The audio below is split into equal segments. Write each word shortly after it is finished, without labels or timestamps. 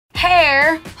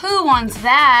Hair, who wants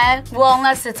that? Well,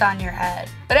 unless it's on your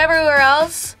head. But everywhere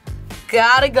else,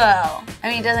 gotta go. I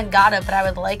mean, it doesn't gotta, but I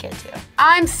would like it to.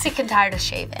 I'm sick and tired of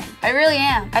shaving. I really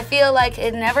am. I feel like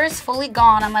it never is fully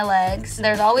gone on my legs.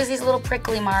 There's always these little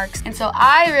prickly marks. And so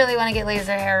I really want to get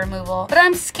laser hair removal. But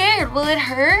I'm scared. Will it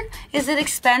hurt? Is it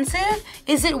expensive?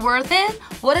 Is it worth it?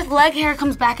 What if leg hair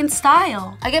comes back in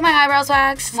style? I get my eyebrows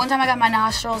waxed. One time I got my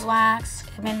nostrils waxed.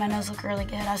 It made my nose look really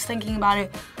good. I was thinking about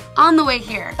it on the way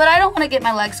here. But I don't want to get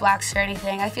my legs waxed or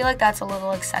anything. I feel like that's a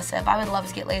little excessive. I would love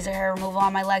to get laser hair removal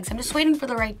on my legs. I'm just waiting for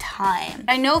the right time.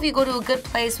 I know if you go to a good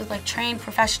place with like trained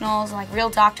professionals and like real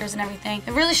doctors and everything,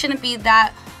 it really shouldn't be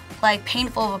that like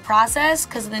painful of a process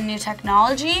because of the new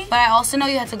technology. But I also know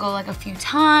you have to go like a few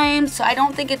times. So I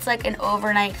don't think it's like an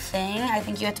overnight thing. I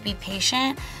think you have to be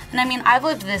patient. And I mean, I've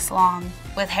lived this long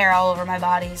with hair all over my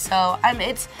body, so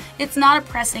it's not a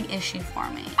pressing issue for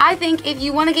me. I think if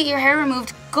you want to get your hair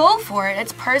removed, go for it.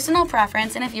 It's personal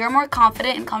preference, and if you're more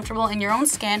confident and comfortable in your own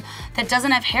skin that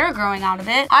doesn't have hair growing out of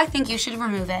it, I think you should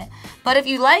remove it. But if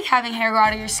you like having hair grow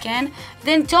out of your skin,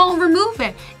 then don't remove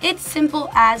it. It's simple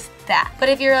as that. But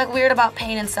if you're like weird about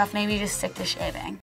pain and stuff, maybe just stick to shaving.